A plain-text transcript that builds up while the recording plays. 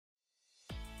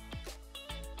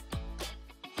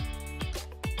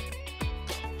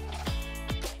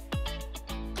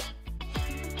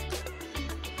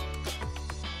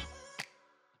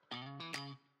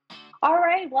All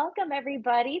right, welcome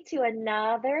everybody to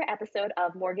another episode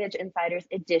of Mortgage Insiders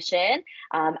Edition.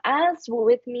 As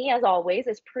with me, as always,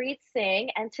 is Preet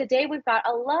Singh, and today we've got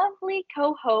a lovely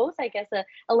co-host, I guess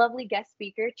a lovely guest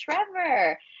speaker,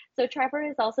 Trevor. So Trevor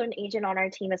is also an agent on our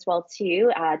team as well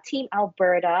too, Team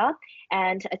Alberta.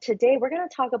 And today we're going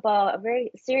to talk about a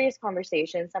very serious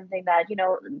conversation, something that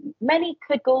many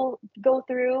could go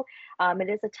through. It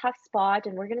is a tough spot,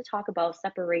 and we're going to talk about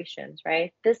separations,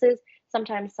 right? This is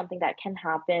sometimes something that can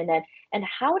happen, and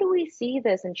how do we see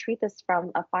this and treat this from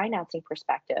a financing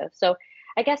perspective? So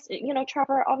I guess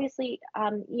Trevor, obviously,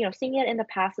 seeing it in the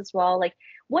past as well, like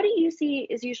what do you see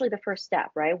is usually the first step,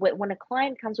 right? When a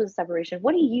client comes with a separation,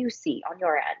 what do you see on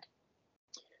your end?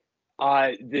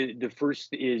 The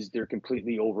first is they're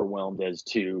completely overwhelmed as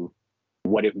to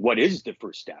what is the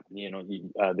first step.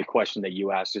 The question that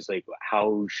you asked is like,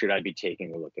 how should I be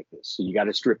taking a look at this? So you got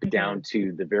to strip it down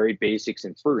to the very basics,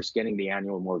 and first getting the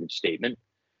annual mortgage statement,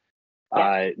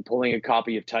 pulling a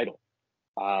copy of title,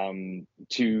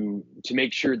 to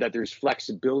make sure that there's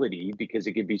flexibility, because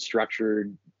it could be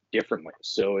structured differently.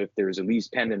 So if there's a lease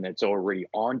pendant that's already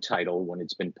on title when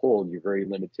it's been pulled, you're very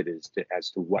limited as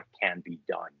to what can be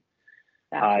done.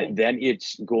 Then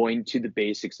it's going to the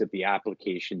basics of the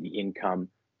application, the income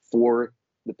for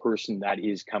the person that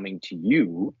is coming to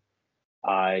you,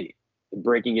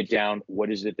 breaking it down.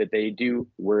 What is it that they do?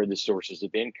 Where are the sources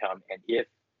of income? And if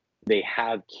they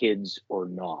have kids or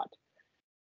not.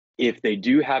 If they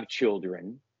do have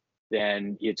children,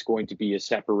 then it's going to be a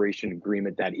separation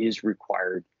agreement that is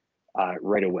required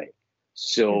right away.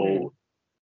 So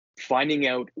finding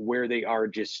out where they are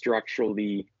just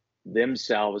structurally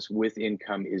themselves with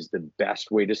income is the best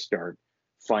way to start.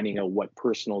 Finding out what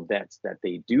personal debts that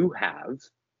they do have,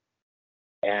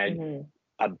 and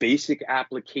a basic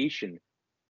application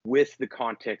with the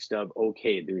context of,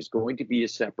 okay, there's going to be a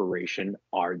separation.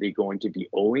 Are they going to be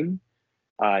owing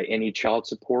any child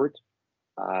support?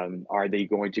 Are they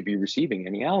going to be receiving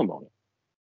any alimony?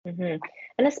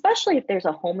 And especially if there's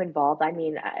a home involved. I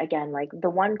mean, again, like the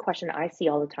one question I see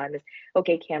all the time is,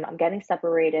 okay, Kim, I'm getting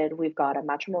separated. We've got a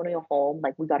matrimonial home.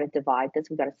 Like, we got to divide this.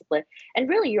 We got to split. And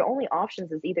really, your only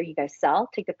options is either you guys sell,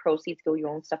 take the proceeds, go your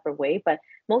own separate way. But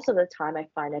most of the time, I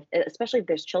find, especially if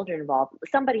there's children involved,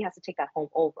 somebody has to take that home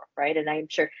over, right? And I'm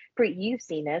sure, Preet, you've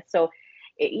seen it. So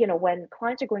when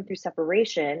clients are going through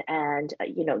separation and,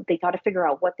 they got to figure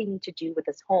out what they need to do with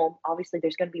this home, obviously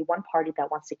there's going to be one party that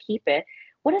wants to keep it.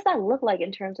 What does that look like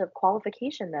in terms of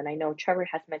qualification then? I know Trevor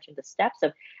has mentioned the steps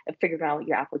of figuring out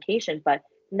your application, but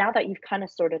now that you've kind of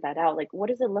sorted that out, like what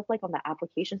does it look like on the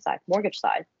application side, mortgage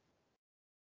side?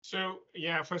 So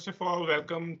yeah, first of all,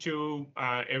 welcome to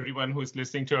everyone who is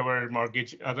listening to our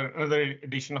another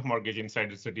edition of Mortgage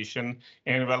Insiders Edition,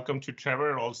 and welcome to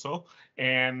Trevor also.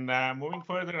 And moving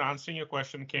further and answering your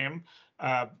question, Cam,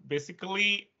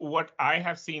 basically what I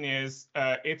have seen is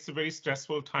it's a very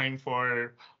stressful time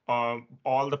for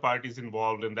all the parties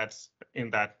involved in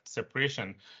that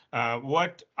separation.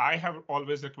 What I have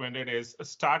always recommended is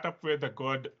start up with a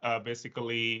good,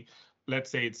 basically,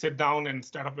 let's say, sit down and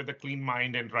start up with a clean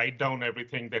mind and write down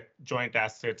everything, that joint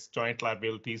assets, joint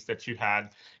liabilities that you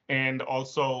had, and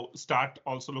also start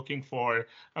looking for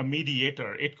a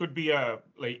mediator. It could be a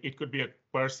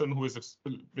person who is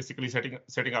basically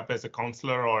setting up as a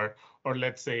counselor or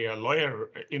let's say a lawyer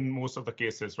in most of the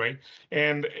cases, right?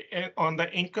 And on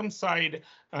the income side,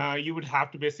 you would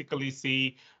have to basically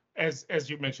see, as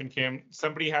you mentioned, Kim,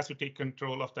 somebody has to take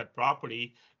control of that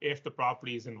property if the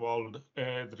property is involved,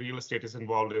 the real estate is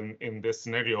involved in this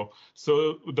scenario.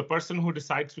 So the person who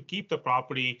decides to keep the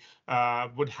property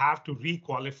would have to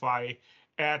requalify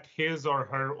at his or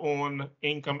her own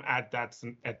income at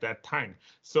that time.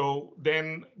 So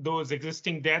then those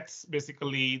existing debts,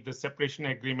 basically the separation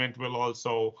agreement will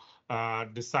also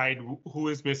decide who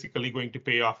is basically going to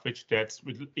pay off which debts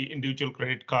with individual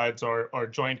credit cards or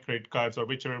joint credit cards, or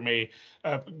whichever may.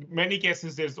 Many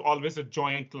cases, there's always a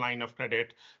joint line of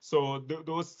credit. So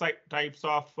those types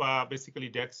of basically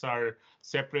debts are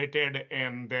separated,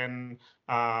 and then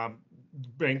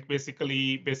bank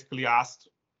basically asked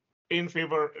in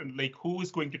favor, like who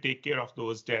is going to take care of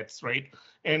those debts, right?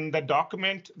 And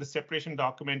the separation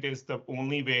document is the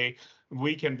only way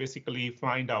we can basically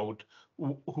find out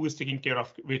who is taking care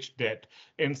of which debt.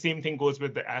 And same thing goes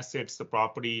with the assets, the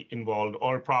property involved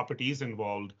or properties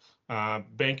involved.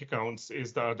 Bank accounts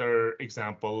is the other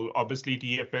example. Obviously,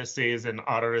 TFSAs and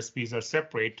RRSPs are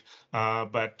separate,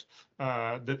 but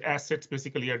the assets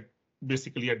basically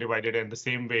are divided in the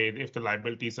same way. If the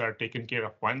liabilities are taken care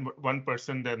of one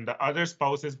person, then the other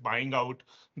spouse is buying out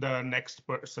the next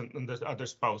person, the other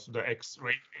spouse, the ex,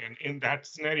 right? And in that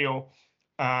scenario,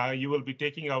 you will be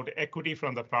taking out equity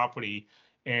from the property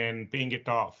and paying it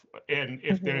off. And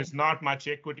if there is not much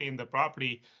equity in the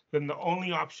property, then the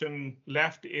only option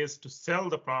left is to sell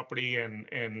the property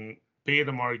and pay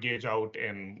the mortgage out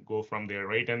and go from there,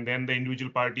 right? And then the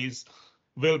individual parties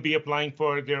will be applying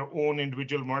for their own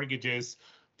individual mortgages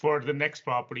for the next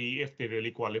property if they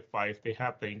really qualify, if they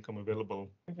have the income available.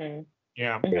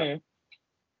 Yeah. Yeah.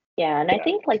 Yeah, and I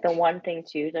think like the one thing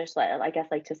too, just like I guess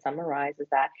like to summarize is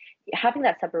that having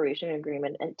that separation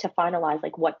agreement and to finalize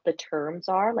like what the terms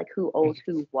are, like who owes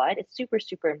who what, it's super,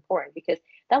 super important because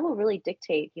that will really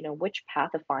dictate, you know, which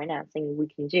path of financing we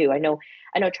can do. I know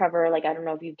Trevor, like I don't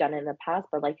know if you've done it in the past,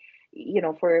 but like, you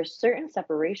know, for certain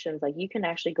separations, like you can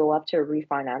actually go up to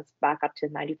refinance back up to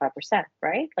 95%,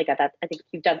 right? Like at that, I think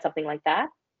you've done something like that.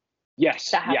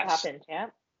 Yes. That has Yes. happened, yeah.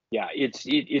 Yeah,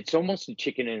 it's almost a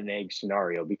chicken and an egg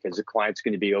scenario because the client's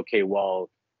going to be, okay, well,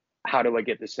 how do I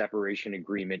get the separation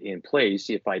agreement in place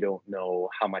if I don't know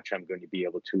how much I'm going to be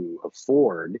able to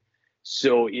afford?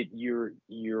 So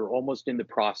you're almost in the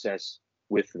process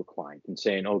with the client and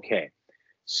saying, okay,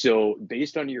 so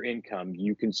based on your income,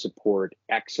 you can support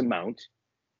X amount.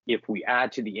 If we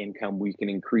add to the income, we can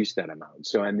increase that amount.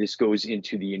 So, and this goes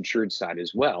into the insured side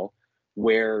as well,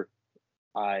 where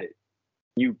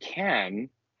you can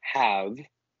have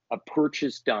a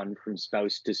purchase done from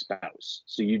spouse to spouse.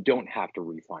 So you don't have to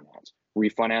refinance.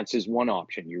 Refinance is one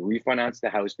option. You refinance the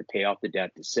house to pay off the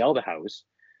debt, to sell the house,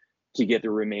 to get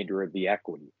the remainder of the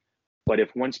equity. But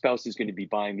if one spouse is going to be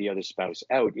buying the other spouse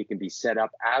out, it can be set up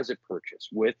as a purchase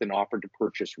with an offer to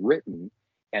purchase written,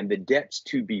 and the debts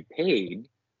to be paid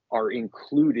are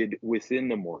included within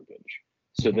the mortgage.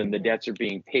 So then the debts are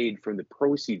being paid from the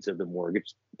proceeds of the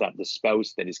mortgage that the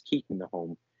spouse that is keeping the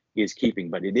home is keeping.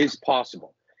 But it is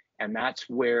possible. And that's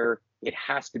where it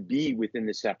has to be within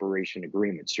the separation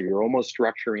agreement. So you're almost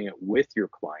structuring it with your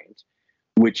client,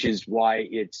 which is why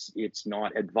it's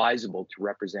not advisable to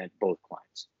represent both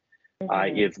clients.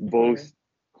 If both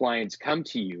clients come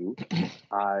to you,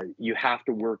 you have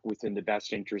to work within the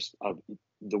best interest of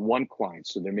the one client.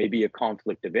 So there may be a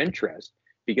conflict of interest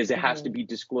because it has to be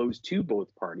disclosed to both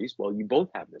parties. Well, you both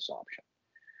have this option.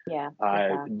 Yeah.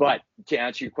 Exactly. But to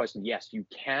answer your question, yes, you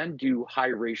can do high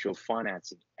ratio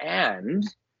financing, and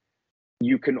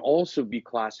you can also be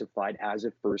classified as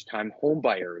a first-time home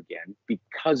buyer again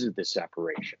because of the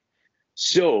separation.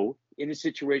 So in a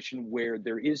situation where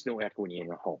there is no equity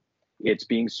in a home, it's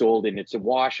being sold and it's a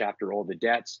wash after all the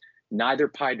debts, neither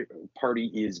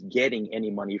party is getting any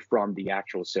money from the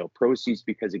actual sale proceeds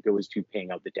because it goes to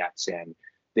paying out the debts and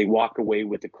they walk away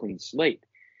with a clean slate.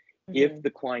 If the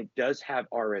client does have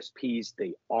RSPs,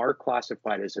 they are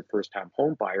classified as a first-time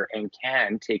home buyer and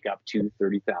can take up to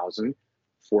 $30,000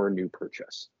 for a new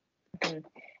purchase. And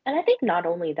I think not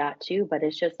only that too, but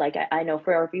it's just like I know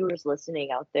for our viewers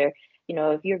listening out there, you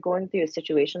know, if you're going through a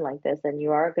situation like this, then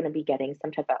you are going to be getting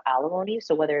some type of alimony.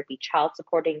 So whether it be child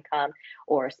support income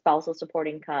or spousal support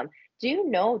income, do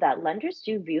know that lenders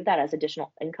do view that as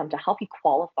additional income to help you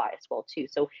qualify as well too.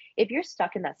 So if you're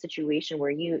stuck in that situation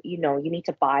where you know you need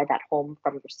to buy that home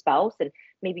from your spouse and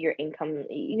maybe your income,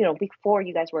 you know, before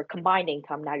you guys were combined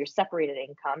income, now you're separated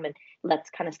income, and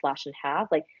let's kind of slash in half.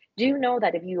 Like, do know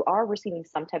that if you are receiving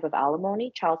some type of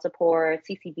alimony, child support,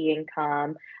 CCB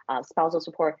income, spousal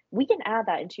support, we can add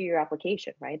that into your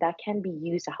application, right? That can be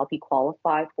used to help you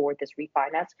qualify for this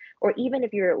refinance. Or even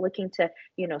if you're looking to,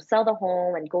 you know, sell the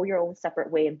home and go your own separate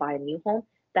way and buy a new home,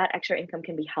 that extra income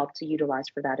can be helped to utilize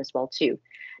for that as well too.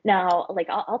 Now, like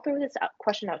I'll throw this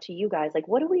question out to you guys. Like,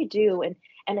 what do we do? And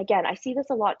again, I see this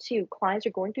a lot too. Clients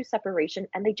are going through separation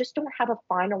and they just don't have a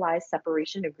finalized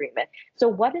separation agreement. So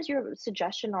what is your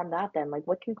suggestion on that then? Like,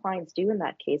 what can clients do in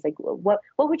that case? Like, what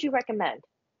would you recommend?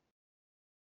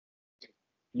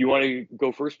 You want to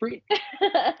go first, Preet?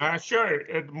 Sure.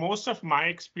 Most of my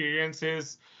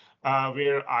experiences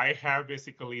where I have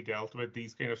basically dealt with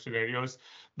these kind of scenarios,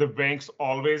 the banks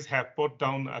always have put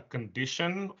down a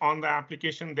condition on the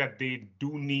application that they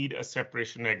do need a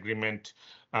separation agreement,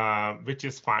 which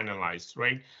is finalized,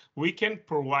 right? We can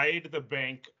provide the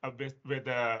bank with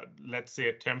a, let's say,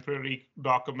 a temporary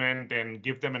document and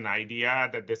give them an idea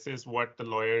that this is what the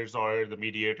lawyers or the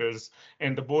mediators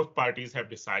and the both parties have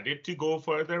decided to go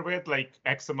further with, like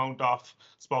X amount of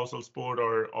spousal support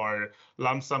or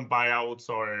lump sum buyouts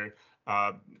or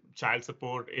child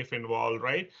support if involved,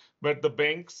 right? But the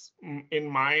banks, in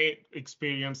my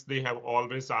experience, they have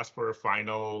always asked for a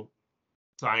final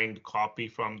signed copy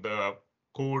from the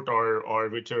court or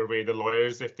whichever way, the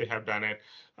lawyers, if they have done it.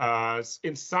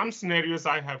 In some scenarios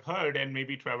I have heard, and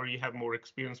maybe Trevor, you have more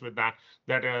experience with that,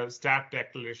 that a staff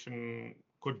declaration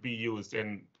could be used.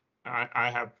 And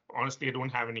I have honestly, I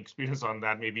don't have any experience on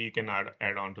that. Maybe you can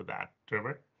add on to that,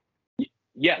 Trevor.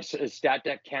 Yes, a stat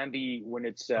debt can be when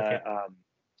it's Okay.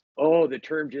 oh, the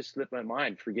term just slipped my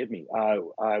mind. Forgive me.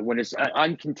 When it's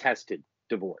uncontested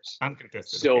divorce.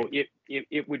 Uncontested. So Okay.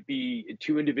 it would be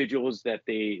two individuals that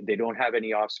they don't have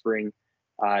any offspring,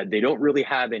 they don't really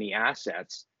have any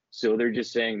assets, so they're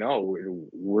just saying no,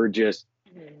 we're just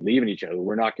leaving each other.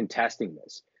 We're not contesting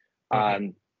this.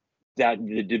 That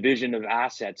the division of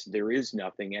assets, there is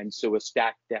nothing, and so a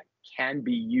stat debt can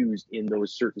be used in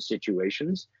those certain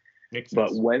situations. Makes But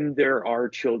sense. when there are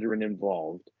children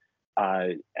involved,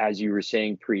 as you were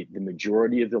saying, Preet, the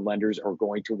majority of the lenders are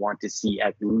going to want to see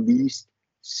at least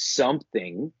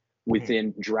something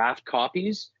within draft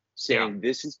copies saying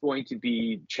this is going to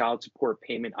be child support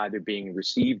payment either being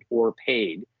received or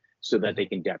paid so that they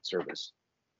can debt service.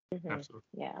 Absolutely.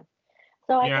 Yeah.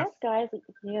 So I Yeah. guess, guys,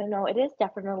 it is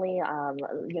definitely,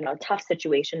 a tough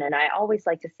situation. And I always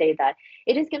like to say that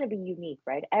it is going to be unique,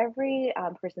 right? Every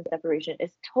person's separation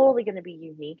is totally going to be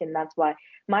unique. And that's why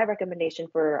my recommendation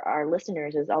for our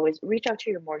listeners is always reach out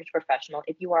to your mortgage professional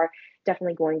if you are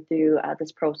definitely going through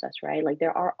this process, right? Like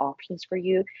there are options for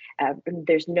you.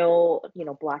 There's no,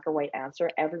 black or white answer.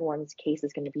 Everyone's case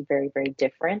is going to be very, very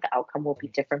different. The outcome will be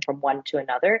different from one to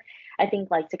another. I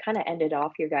think like to kind of end it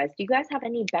off here, guys, do you guys have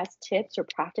any best tips or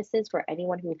practices for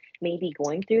anyone who may be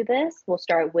going through this? We'll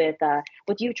start with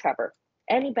you, Trevor.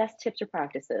 Any best tips or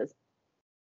practices?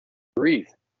 Breathe.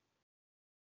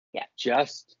 Yeah.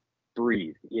 Just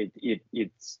breathe.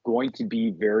 It's going to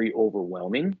be very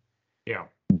overwhelming. Yeah.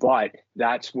 But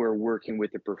that's where working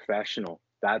with a professional,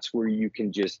 that's where you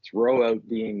can just throw out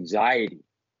the anxiety,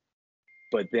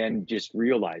 but then just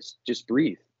realize, just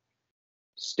breathe.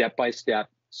 Step by step,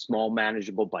 small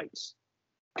manageable bites.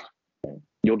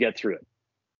 You'll get through it.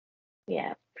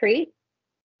 Yeah. Preet?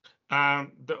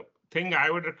 The thing I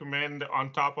would recommend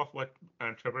on top of what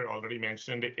Trevor already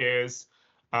mentioned is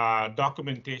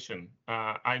documentation.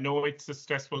 I know it's a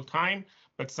stressful time,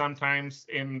 but sometimes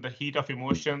in the heat of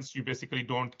emotions, you basically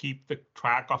don't keep the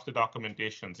track of the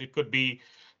documentations. It could be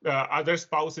other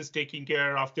spouses taking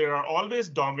care of. There are always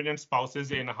dominant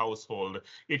spouses in a household.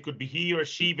 It could be he or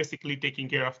she basically taking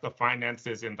care of the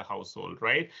finances in the household,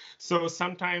 right? So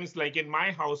sometimes, like in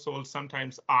my household,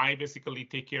 sometimes I basically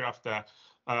take care of the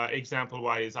example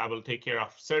wise, I will take care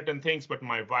of certain things, but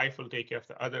my wife will take care of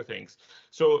the other things.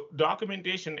 So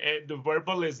documentation, the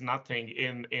verbal is nothing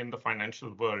in the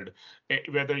financial world,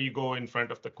 whether you go in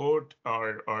front of the court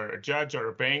or a judge or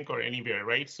a bank or anywhere,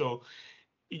 right? So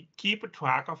keep a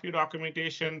track of your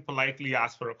documentation, politely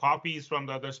ask for copies from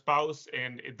the other spouse,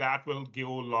 and that will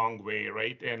go a long way,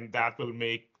 right? And that will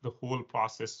make the whole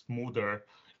process smoother,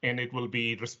 and it will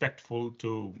be respectful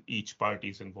to each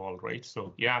parties involved, right?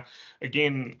 So yeah,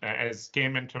 again, as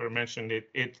Kim and Trevor mentioned,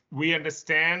 we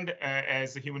understand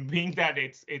as a human being that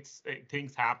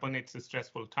things happen. It's a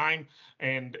stressful time,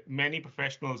 and many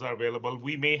professionals are available.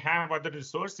 We may have other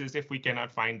resources if we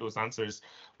cannot find those answers.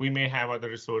 We may have other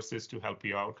resources to help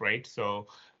you out, right? So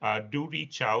do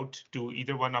reach out to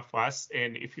either one of us,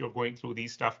 and if you're going through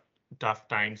these tough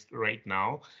times right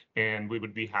now, and we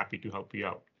would be happy to help you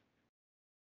out.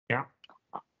 Yeah.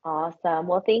 Awesome.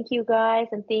 Well, thank you guys.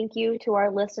 And thank you to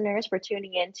our listeners for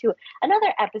tuning in to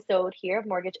another episode here of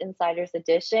Mortgage Insiders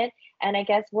Edition. And I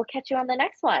guess we'll catch you on the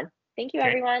next one. Thank you, Okay.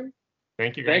 everyone.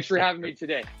 Thank you, guys. Thanks for having me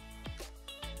today.